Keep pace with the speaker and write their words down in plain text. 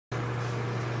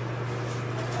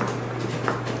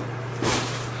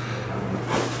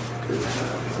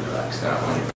relax that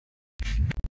one.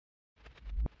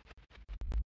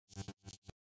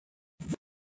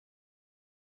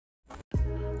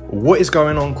 What is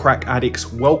going on, crack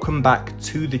addicts? Welcome back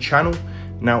to the channel.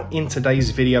 Now in today's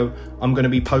video, I'm going to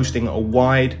be posting a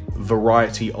wide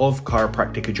variety of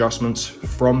chiropractic adjustments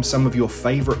from some of your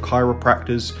favorite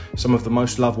chiropractors, some of the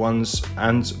most loved ones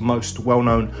and most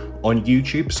well-known on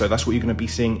YouTube. So that's what you're going to be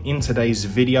seeing in today's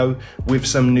video with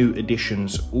some new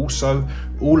additions. Also,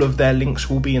 all of their links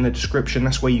will be in the description.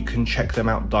 That's where you can check them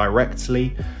out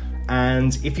directly.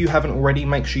 And if you haven't already,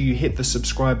 make sure you hit the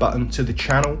subscribe button to the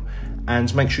channel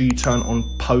and make sure you turn on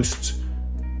post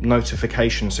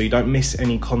notifications so you don't miss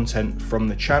any content from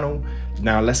the channel.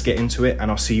 Now let's get into it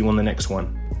and I'll see you on the next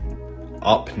one.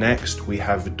 Up next, we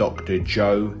have Dr.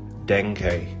 Joe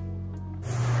Denke.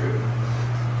 Good.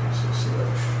 So sit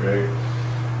up straight,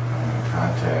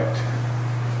 contact.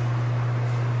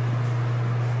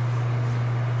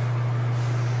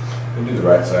 We'll do the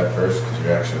right side first because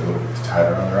you're actually a little bit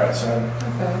tighter on the right side.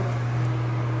 Okay.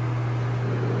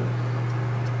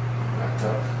 Back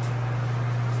up.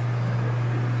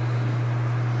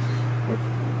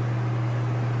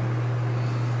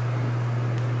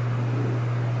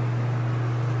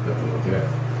 Okay.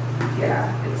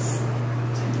 Yeah, it's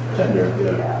tender.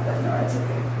 Yeah, but no, it's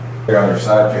okay. You're on your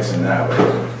side facing that way.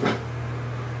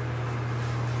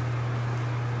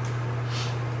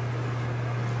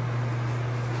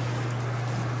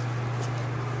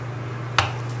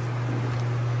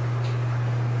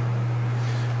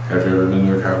 Have you ever been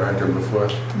to a chiropractor before?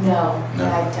 No, No. I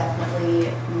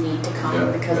definitely need to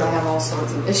come because yeah. I have all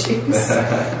sorts of issues.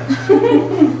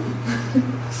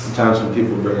 Sometimes when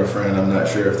people bring a friend, I'm not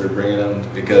sure if they're bringing them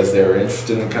because they were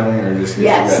interested in coming or just because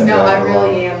Yes, you got no, I dragged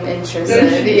really along. am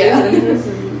interested. Yeah.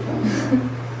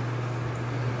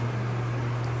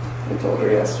 I told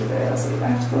her yesterday, I was like, I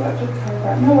have to go out to the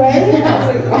chiropractor. No way. I was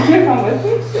like, want to come with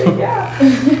me? She's like, yeah. I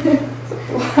was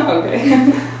like, wow, okay.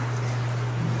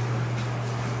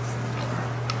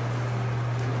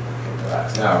 Relax.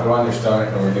 Now go on your stomach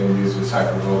and we're going to use this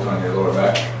hypervolt on your lower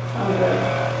back. Okay.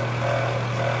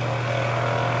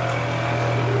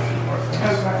 Do a few more things.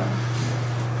 Okay.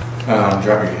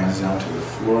 Drop your hands down to the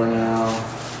floor now.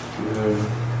 Good.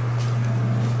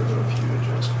 And do a few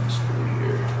adjustments through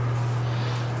here.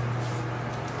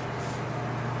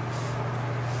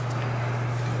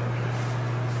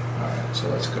 Alright, so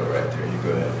let's go right there. You go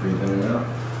ahead, breathe in and out.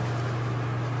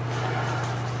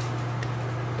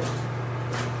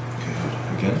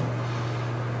 Good. Again.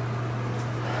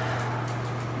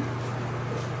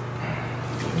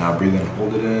 Good. Now breathe in,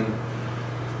 hold it in.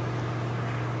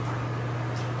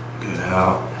 Good,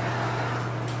 out.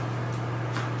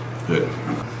 Good.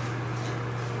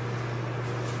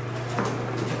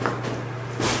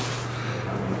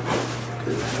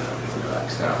 Good.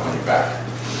 Relax down on your back.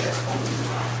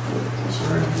 So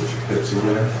we're going to get your hips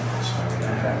again. So I'm going to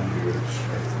have you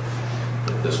straight.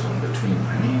 Put this one between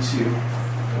my knees here.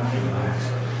 Relax.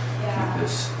 Keep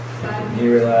this hip and knee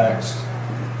relaxed.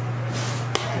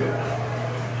 Good.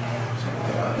 Same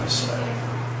thing on this side. I'm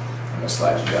going to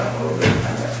slide you down a little bit. Good.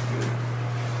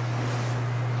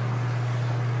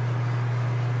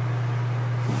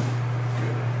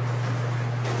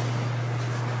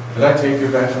 Did I take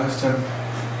your back last time?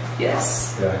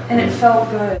 Yes. Yeah. And it felt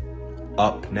good.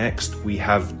 Up next, we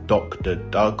have Dr.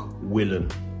 Doug Willen.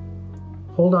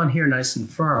 Hold on here nice and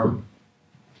firm.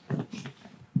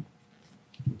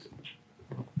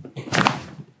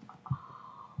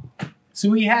 So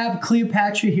we have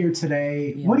Cleopatra here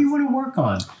today. Yes. What do you want to work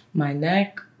on? My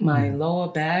neck, my lower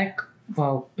back,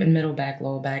 well, middle back,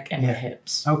 lower back, and my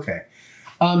hips. Okay.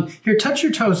 Here, touch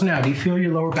your toes now. Do you feel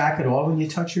your lower back at all when you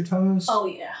touch your toes? Oh,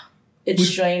 yeah. It's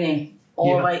straining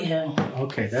all right here.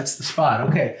 Okay, that's the spot.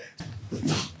 Okay.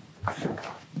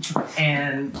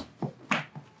 And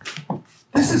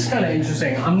this is kind of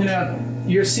interesting.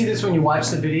 You'll see this when you watch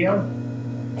the video,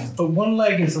 but one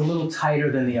leg is a little tighter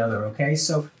than the other, okay?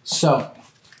 So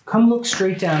come look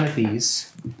straight down at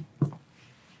these,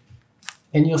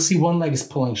 and you'll see one leg is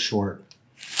pulling short.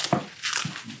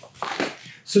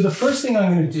 So the first thing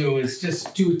I'm going to do is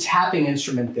just do a tapping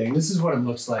instrument thing. This is what it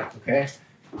looks like, okay?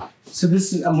 So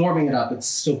I'm warming it up. It's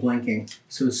still blinking.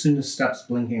 So as soon as it stops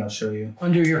blinking, I'll show you.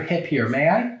 Under your hip here, may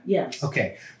I? Yes.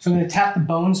 Okay. So I'm going to tap the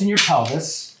bones in your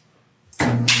pelvis.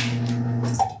 And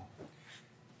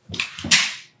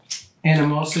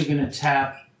I'm also going to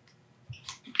tap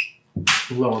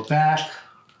the lower back.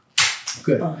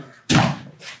 Good.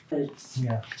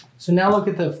 Yeah. So now look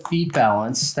at the feet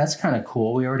balance. That's kind of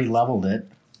cool. We already leveled it.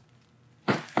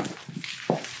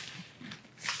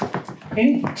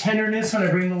 Any tenderness when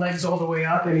I bring the legs all the way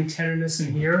up? Any tenderness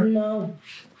in here? No.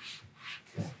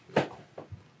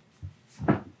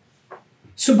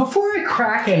 So before I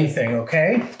crack anything,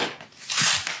 okay,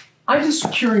 I'm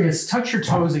just curious, touch your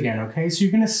toes again, okay? So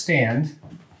you're gonna stand.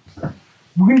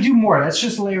 We're gonna do more, that's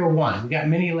just layer one. We got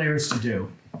many layers to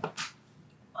do.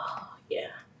 Oh, yeah.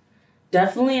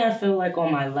 Definitely, I feel like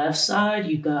on my left side,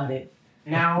 you got it.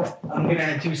 Now, I'm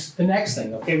gonna do the next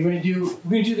thing, okay? We're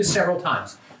gonna do this several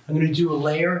times. I'm gonna do a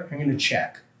layer, I'm gonna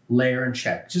check. Layer and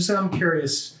check. Just so I'm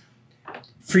curious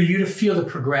for you to feel the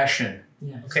progression,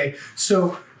 Yes. okay?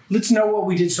 So let's know what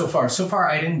we did so far. So far,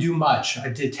 I didn't do much. I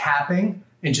did tapping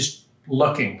and just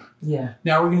looking. Yeah.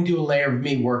 Now we're gonna do a layer of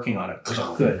me working on it.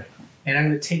 Good. And I'm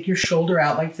gonna take your shoulder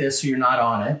out like this so you're not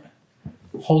on it.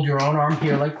 Hold your own arm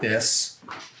here like this.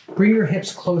 Bring your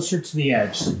hips closer to the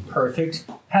edge. Perfect.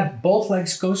 Have both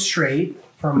legs go straight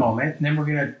for a moment, and then we're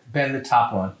gonna bend the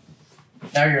top one.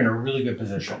 Now you're in a really good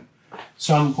position.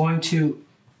 So I'm going to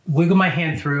wiggle my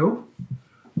hand through,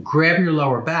 grab your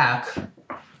lower back,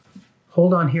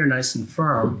 hold on here nice and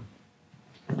firm.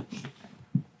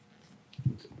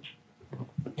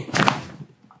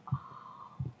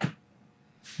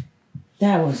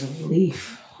 That was a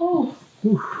relief. Oh,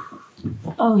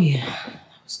 oh yeah.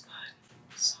 That was good.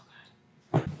 So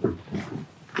good.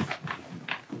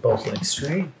 Both legs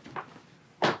straight.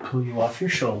 Pull you off your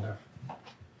shoulder.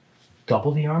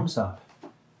 Double the arms up.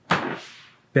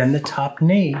 Bend the top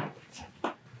knee.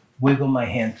 Wiggle my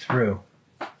hand through.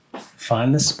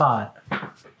 Find the spot.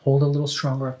 Hold a little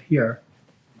stronger up here.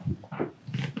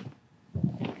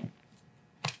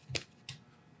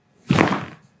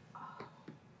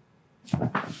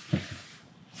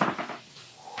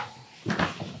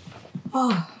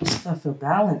 Oh, I feel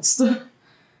balanced.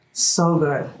 So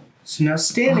good. So now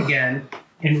stand again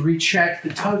and recheck the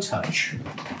toe touch.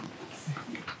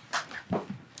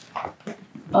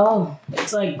 Oh,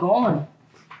 it's like gone.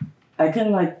 I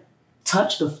can like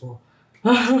touch the floor.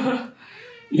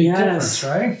 Big difference,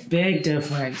 right? Big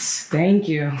difference. Thank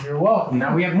you. You're welcome.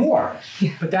 Now we have more.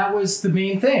 But that was the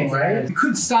main thing, right? You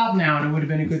could stop now and it would have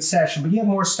been a good session, but you have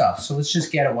more stuff. So let's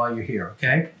just get it while you're here,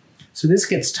 okay? So this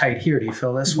gets tight here. Do you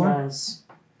feel this one? Yes.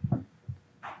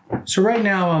 So right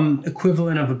now I'm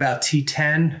equivalent of about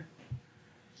T10.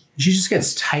 She just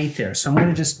gets tight there. So I'm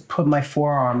gonna just put my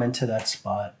forearm into that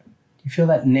spot. Do you feel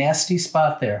that nasty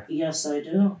spot there? Yes, I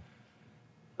do.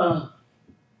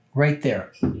 Right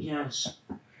there. Yes.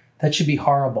 That should be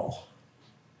horrible.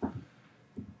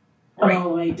 Right.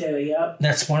 Oh, right there, yep.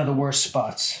 That's one of the worst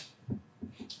spots.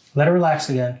 Let it relax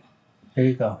again. There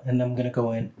you go. And I'm gonna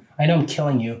go in. I know I'm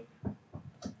killing you.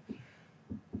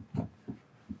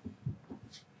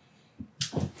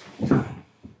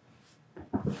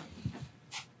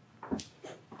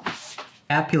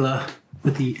 Scapula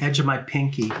with the edge of my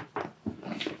pinky.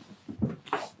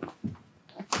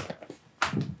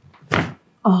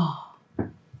 Oh.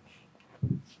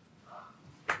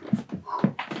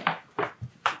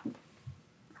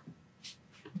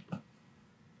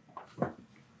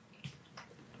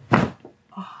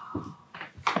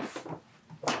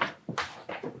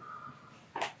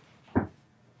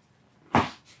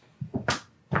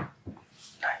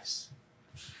 Nice.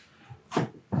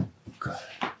 Good.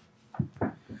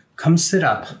 Come sit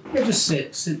up. Or just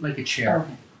sit like a chair.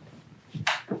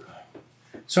 Okay.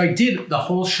 So I did the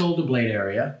whole shoulder blade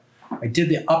area. I did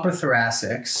the upper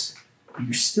thoracics.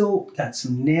 You're still got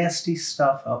some nasty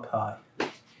stuff up high.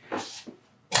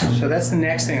 So that's the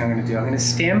next thing I'm gonna do. I'm gonna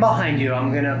stand behind you.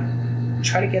 I'm gonna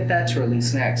try to get that to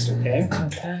release next, okay?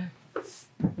 Okay.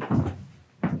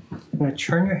 I'm gonna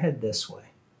turn your head this way.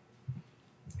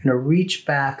 You're gonna reach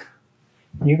back,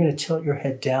 and you're gonna tilt your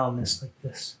head down like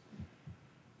this.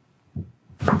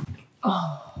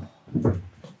 Oh.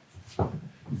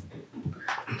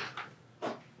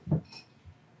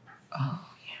 Oh,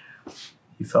 yeah.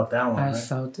 You felt that one, I right?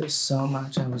 felt it so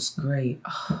much. I was great.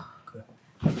 Oh. Good.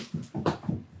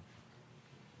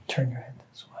 Turn your head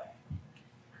this way.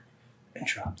 And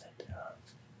drop that down.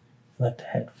 Let the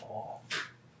head fall.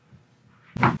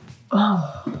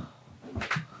 Oh.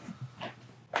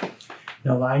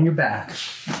 Now lie on your back.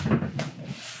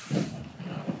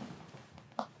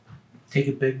 Take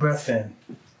a big breath in.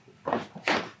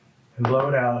 And blow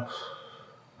it out.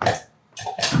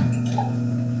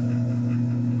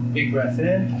 Big breath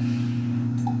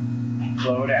in.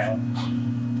 Blow it out.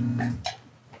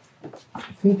 I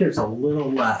think there's a little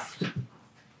left.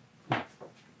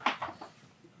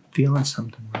 Feeling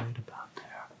something right about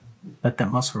there. Let that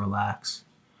muscle relax.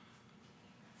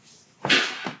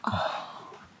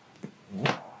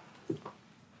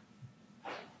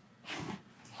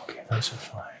 Okay, those are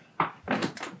fine.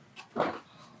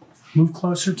 Move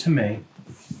closer to me.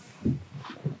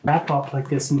 Wrap up like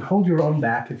this and hold your own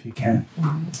back if you can.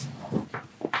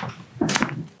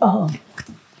 Oh.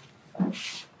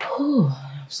 Ooh,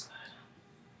 that was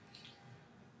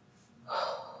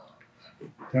good.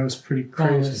 That was pretty That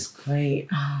crazy. was great.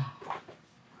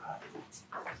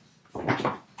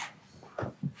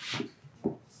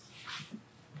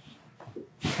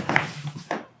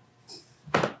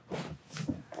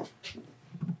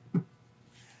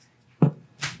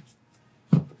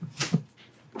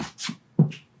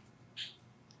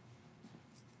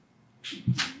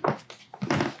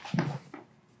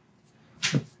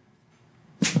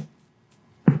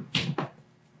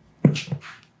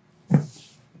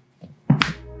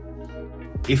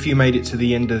 If you made it to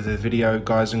the end of the video,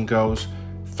 guys and girls,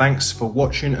 thanks for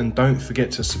watching and don't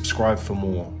forget to subscribe for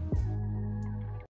more.